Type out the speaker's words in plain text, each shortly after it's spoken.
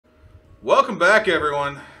Welcome back,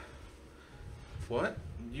 everyone. What?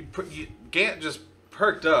 Gant just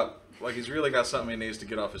perked up like he's really got something he needs to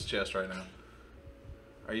get off his chest right now.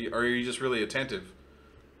 Are you just really attentive?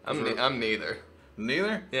 I'm neither.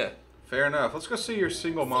 Neither? Yeah. Fair enough. Let's go see your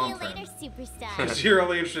single mom friend. See you later, superstar. Because you're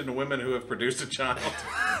only interested in women who have produced a child.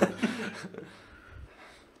 I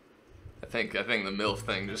think the MILF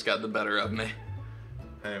thing just got the better of me.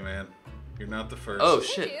 Hey, man. You're not the first. Oh Hey,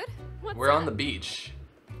 shit. dude. What's We're on up? the beach.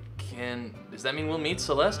 Does that mean we'll meet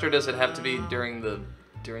Celeste, or does it have to be during the?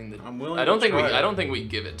 I'm willing I don't to think try it. I don't think we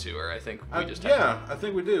give it to her. I think we just. I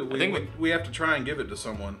think we do. We have to try and give it to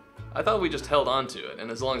someone. I thought we just held on to it, and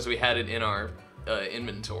as long as we had it in our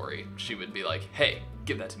inventory, she would be like, "Hey,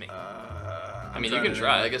 give that to me." I mean, you can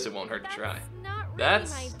try. I guess it won't hurt to try.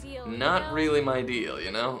 That's Not really my deal,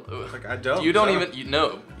 you know. Like I don't. You don't even you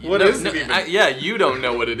know. What is it even? Yeah, you don't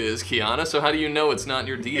know what it is, Kyanna. So how do you know it's not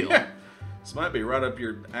your deal? Yeah. This might be right up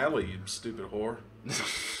your alley, you stupid whore.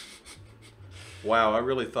 Wow, I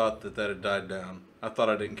really thought that had died down. I thought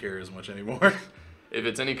I didn't care as much anymore. If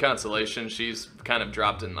it's any consolation, she's kind of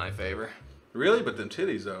dropped in my favor. Really? But them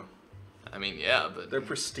titties, though. I mean, yeah, but They're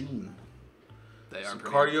pristine. they are Some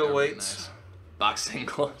pretty, cardio they're pretty weights. nice. Boxing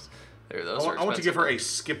gloves. Those are I want to give her a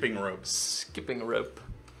expensive. skipping rope. Skipping rope.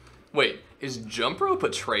 Wait, is jump rope a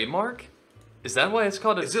trademark? Is that why it's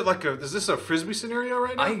called a... Is this a frisbee scenario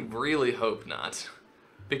right now? I really hope not.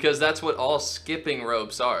 Because that's what all skipping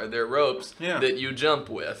ropes are. They're ropes that you jump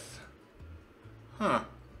with. Huh.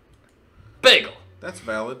 Bagel! That's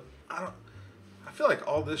valid. I feel like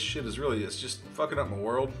all this shit is just fucking up my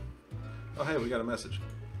world. Oh, hey, we got a message.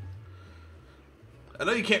 I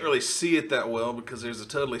know you can't really see it that well because there's a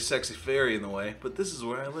totally sexy fairy in the way, but this is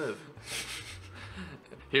where I live.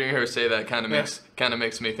 Hearing her say that kind of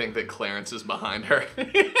makes me think that Clarence is behind her.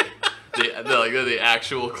 the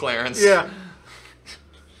actual Clarence. Yeah.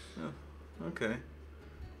 Oh, okay.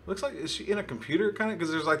 Looks like, is she in a computer kind of?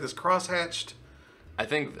 Because there's like this cross-hatched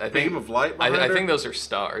beam of light behind her. I think those are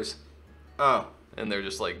stars. Oh. And they're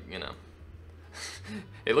just like, you know.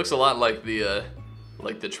 It looks a lot like the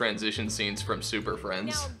transition scenes from Super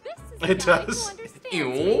Friends. Now, this is It does.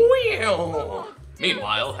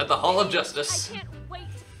 Meanwhile, at the Hall of Justice. I can't wait.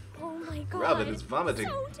 Oh my god. Robin is vomiting.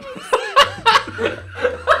 So tasty.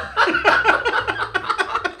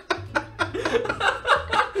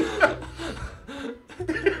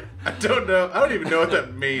 I don't know. I don't even know what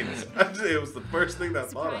that means. It was the first thing that I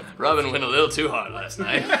thought of. Robin went a little too hard last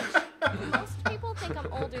night. Most people think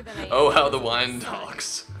I'm older than I am. Oh, how the wine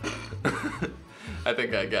talks. I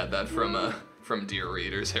think I got that from Dear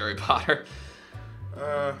Readers, Harry Potter.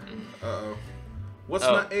 Uh-oh. What's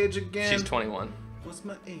my age again? She's 21. What's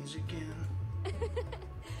my age again?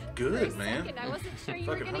 Good, man. Second, I wasn't sure you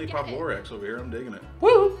were Fucking gonna HuniePop get it. Lorax over here. I'm digging it.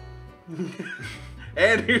 Woo!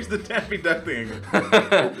 And here's the Daffy Duck thing.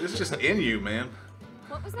 It's just in you, man.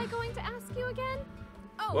 What was I going to ask you again?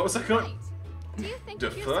 Oh, What was I going- right. Do you think The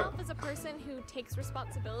of yourself as a person who takes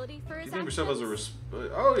responsibility for his You think of actions? yourself as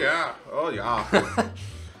a Oh yeah. Oh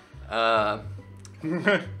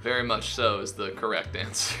yeah. Very much so is the correct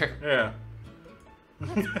answer. Yeah.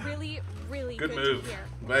 That's really, really Good good move. to hear.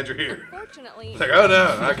 I'm glad you're here. Unfortunately, It's like, oh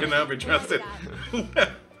no, I cannot be trusted.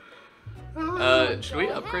 Should we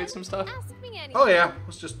upgrade some stuff? ask me anything. Oh yeah.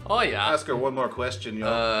 Let's just Oh yeah. ask her one more question,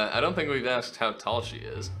 y'all. I don't think we've asked how tall she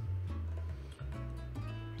is.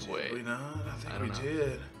 Wait. Did we not? I think I we don't know.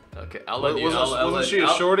 did. Okay, I'll let you. Wasn't she a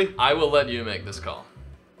shorty? I will let you make this call.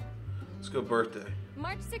 Let's go birthday.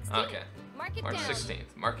 March 16th. Okay. Mark it March down.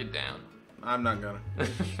 16th. Mark it down. I'm not gonna.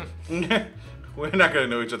 We're not gonna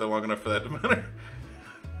know each other long enough for that to matter.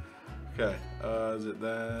 Okay. Is it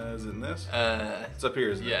that? Is it in this? It's up here,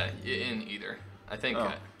 isn't it? Yeah, in either. I think.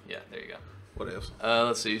 Oh. Yeah, there you go. What else?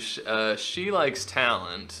 Let's see. She likes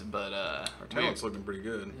talent, but Our talent's looking pretty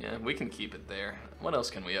good. yeah, we can keep it there. What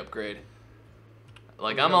else can we upgrade?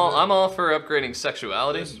 Like I'm all for upgrading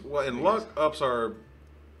sexuality. Well, and luck ups our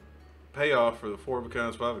payoff for the 4 of a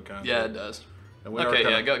kind, 5 of a kind. Yeah, it does. And we are Okay,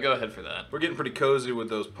 kinda- yeah, go ahead for that. We're getting pretty cozy with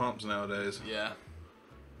those pumps nowadays. Yeah.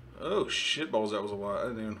 Oh shitballs, that was a lot. I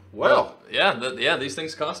didn't even. Well, yeah, these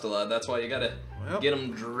things cost a lot. That's why you gotta Well. get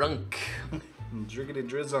them drunk. driggity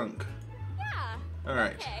drizzunk. Yeah. All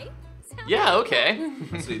right. Okay. Sounds Yeah, okay.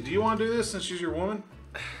 Let's see. Do you want to do this since she's your woman?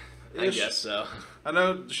 I guess so. I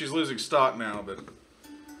know she's losing stock now, but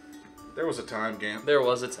there was a time, Gant. There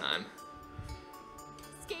was a time.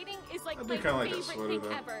 Skating is like I do my kinda like that favorite sweater, thing though.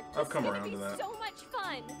 ever. I've come It's gonna around be to that. So much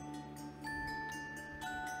fun.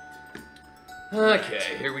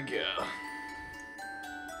 Okay, here we go.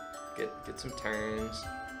 Get some turns.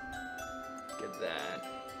 Get that.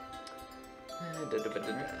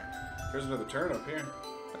 There's another turn up here.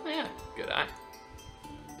 Oh, yeah. Yeah, good eye.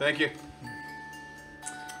 Thank you.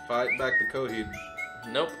 Fight back the Coheed.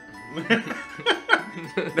 Nope.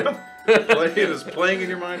 Nope. It is playing in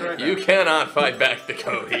your mind right now. You cannot fight back the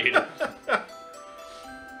Coheed.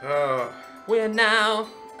 Oh. We're now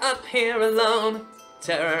up here alone.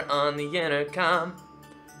 Terror on the intercom.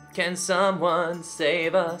 Can someone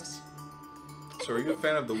save us? So are you a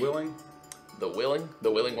fan of The Willing? The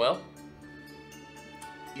Willing Well?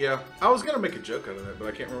 Yeah. I was going to make a joke out of that, but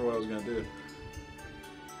I can't remember what I was going to do.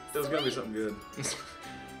 It was going to be something good.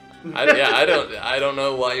 I don't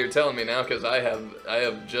know why you're telling me now, because I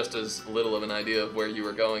have just as little of an idea of where you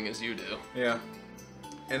were going as you do. Yeah.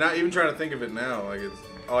 And not even trying to think of it now. Like, it's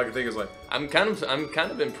all I can think is like, I'm kind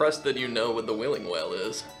of impressed that you know what the Willing Well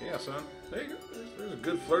is. yeah, son. There you go. There's a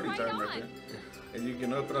good flirty time right there. And you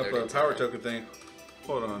can open up Flirty a power time. token thing.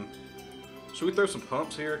 Hold on. Should we throw some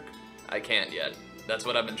pumps here? I can't yet. That's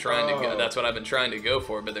what I've been trying to go. Oh. That's what I've been trying to go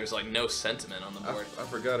for, but there's like no sentiment on the board. I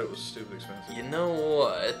forgot it was stupid expensive. You know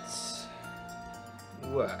what?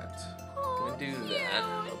 What? Gonna do that.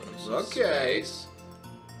 Open up some Okay. space.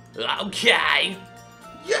 Okay.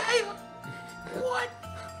 Yeah! What?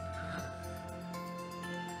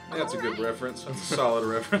 That's a good reference. That's a solid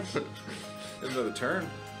reference. There's another turn.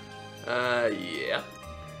 Yeah.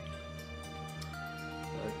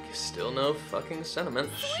 Still no fucking sentiment.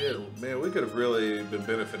 Shit, man, we could have really been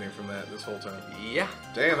benefiting from that this whole time. Yeah.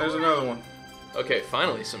 Damn, there's another one. Okay,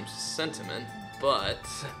 finally some sentiment, but...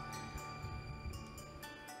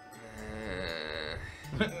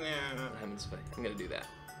 I'm gonna do that.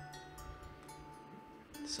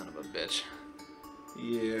 Son of a bitch.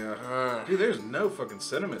 Yeah. Dude, there's no fucking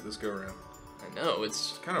sentiment this go around. I know,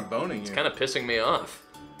 it's Kind of boning you. kind of pissing me off.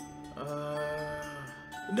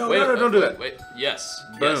 No, Wait, don't do that. Wait, yes.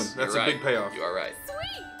 Boom, Yes, that's you're a right. big payoff. You are right.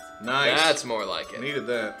 Sweet. Nice. That's more like it. Needed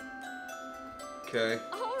that. Okay.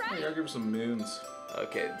 All Hey, right. I'll give her some moons.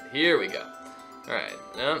 Okay, here we go. Alright,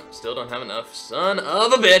 no, still don't have enough. Son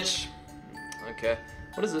of a bitch! Okay,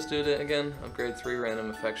 what does this do again? Upgrade 3 random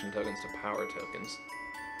affection tokens to power tokens.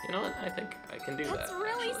 You know what? I think I can do That's that.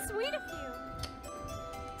 really actually. sweet of you.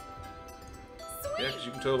 Yeah, Sweet. because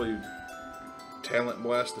you can totally talent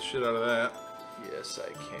blast the shit out of that. Yes,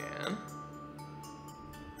 I can.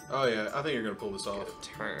 Oh, yeah, I think you're going to pull this off.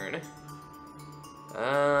 Get a turn.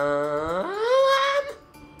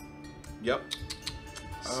 Yep.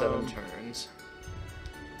 7 turns.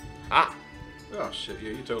 Ah! Oh, shit,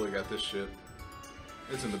 yeah, you totally got this shit.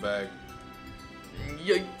 It's in the bag.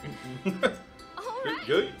 Yay! All right.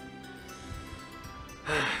 Good.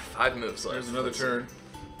 5 moves left. There's another Let's see. turn.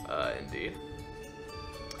 Indeed.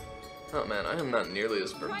 Oh man, I am not nearly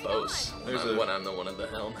as verbose There's a- when I'm the one at the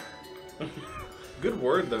helm. Good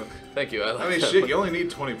word, though. Thank you. I mean, shit, you only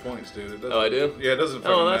need 20 points, dude. It doesn't, Oh, I do? Yeah, it doesn't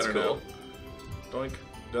Oh, fucking that's matter cool. now. Doink.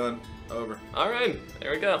 Done. Over. All right,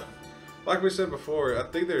 there we go. Like we said before, I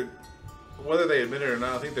think they're, whether they admit it or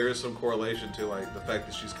not, I think there is some correlation to like the fact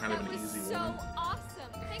that she's kind of That an was easy so woman awesome.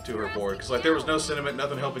 Thanks to for her board. asking Because like there was no out. sentiment,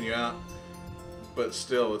 nothing helping you out, but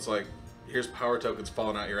still, it's like here's power tokens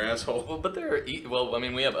falling out your asshole. Well, but there are well, I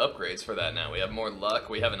mean, we have upgrades for that now. We have more luck.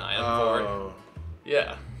 We have an item for Oh, it.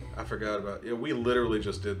 Yeah, I forgot about. Yeah, we literally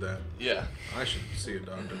just did that. yeah. I should see a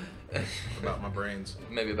doctor about my brains.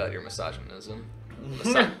 Maybe about your misogynism.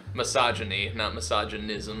 Misogyny, not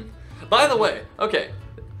misogynism. By the way, okay,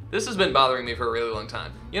 this has been bothering me for a really long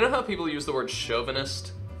time. You know how people use the word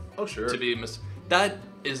chauvinist Oh sure. to be that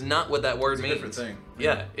is not what that word It's a means. different thing.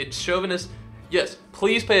 Yeah, it's chauvinist. Yes,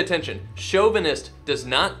 please pay attention. Chauvinist does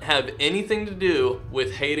not have anything to do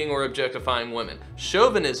with hating or objectifying women.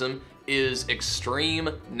 Chauvinism is extreme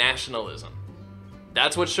nationalism.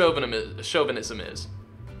 That's what chauvinism is.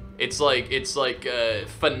 It's like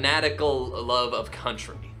fanatical love of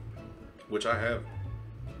country. Which I have.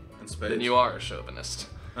 In spades. Then you are a chauvinist.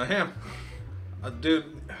 I am.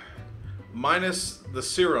 Dude, minus the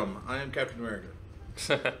serum, I am Captain America.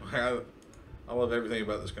 I love everything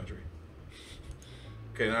about this country.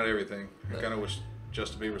 Okay, not everything. I kind of wish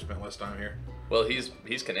Justin Bieber spent less time here. Well,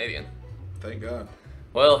 he's Canadian. Thank God.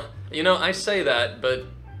 Well, you know, I say that, but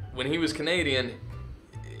when he was Canadian,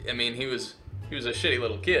 I mean, he was a shitty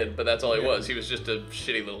little kid, but that's all he Yeah. was. He was just a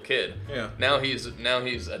shitty little kid. Yeah. Now he's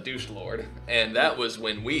a douche lord, and that was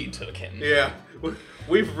when we took him. Yeah,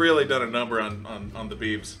 we've really done a number on the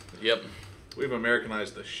Biebs. Yep. We've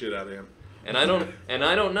Americanized the shit out of him. And I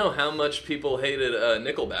don't know how much people hated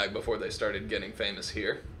Nickelback before they started getting famous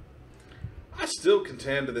here. I still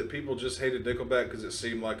contend that people just hated Nickelback because it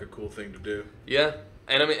seemed like a cool thing to do. Yeah,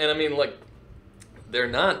 and I mean, like, they're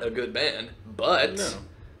not a good band, but No.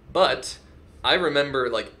 but I remember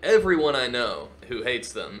like everyone I know who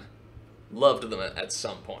hates them loved them at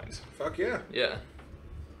some point. Fuck yeah. Yeah.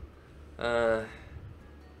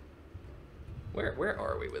 Where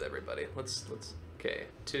are we with everybody? Let's okay.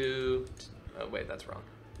 Oh wait, that's wrong.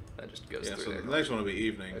 That just goes Yeah, through so there. the next one will be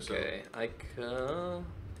evening. Okay, So.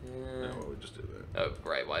 Yeah. No, we just did that. Oh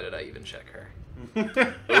right, why did I even check her?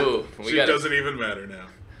 Ooh, She doesn't even matter now.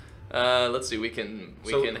 Let's see. We can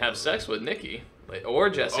So- have sex with Nikki or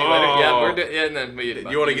Jesse. Oh. Yeah, and then we.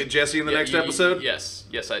 You want to get Jesse in the next episode? Yes,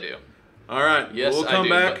 I do. All right. Yes, we'll I come do,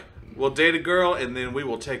 back. We'll date a girl, and then we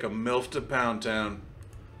will take a MILF to Pound Town.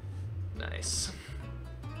 Nice.